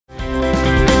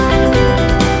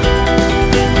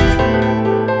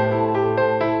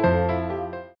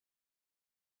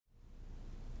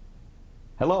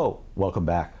Welcome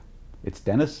back. It's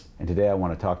Dennis, and today I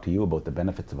want to talk to you about the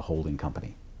benefits of a holding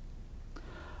company.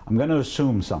 I'm going to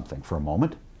assume something for a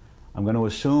moment. I'm going to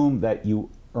assume that you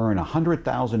earn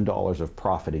 $100,000 of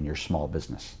profit in your small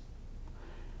business.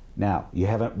 Now, you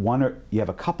have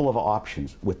a couple of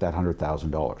options with that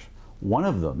 $100,000. One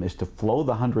of them is to flow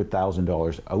the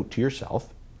 $100,000 out to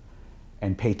yourself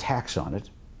and pay tax on it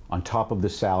on top of the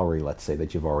salary, let's say,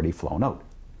 that you've already flown out.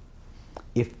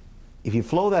 If you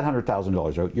flow that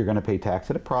 $100,000 out, you're going to pay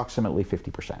tax at approximately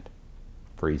 50%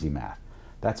 for easy math.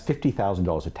 That's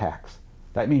 $50,000 of tax.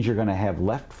 That means you're going to have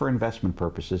left for investment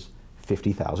purposes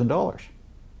 $50,000.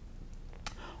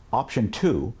 Option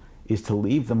two is to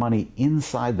leave the money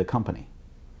inside the company.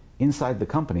 Inside the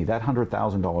company, that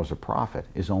 $100,000 of profit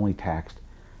is only taxed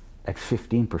at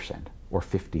 15% or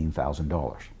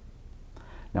 $15,000.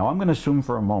 Now I'm going to assume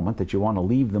for a moment that you want to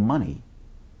leave the money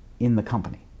in the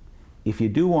company. If you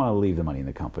do want to leave the money in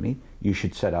the company, you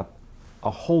should set up a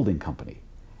holding company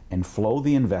and flow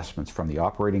the investments from the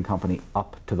operating company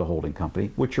up to the holding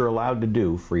company, which you're allowed to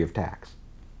do free of tax.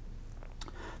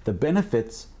 The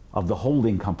benefits of the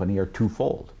holding company are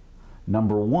twofold.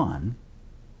 Number one,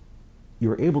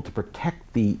 you're able to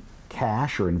protect the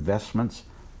cash or investments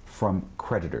from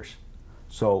creditors.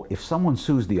 So if someone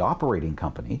sues the operating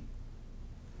company,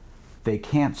 they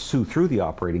can't sue through the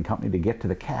operating company to get to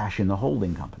the cash in the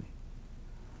holding company.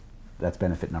 That's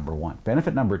benefit number one.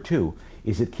 Benefit number two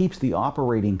is it keeps the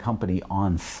operating company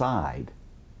on side.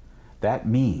 That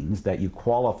means that you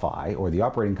qualify, or the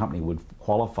operating company would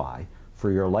qualify,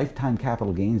 for your lifetime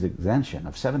capital gains exemption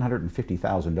of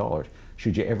 $750,000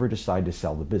 should you ever decide to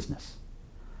sell the business.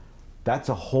 That's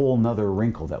a whole nother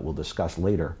wrinkle that we'll discuss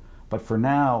later. But for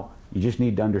now, you just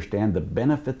need to understand the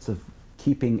benefits of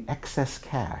keeping excess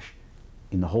cash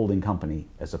in the holding company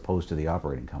as opposed to the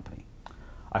operating company.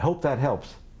 I hope that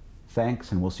helps.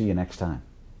 Thanks, and we'll see you next time.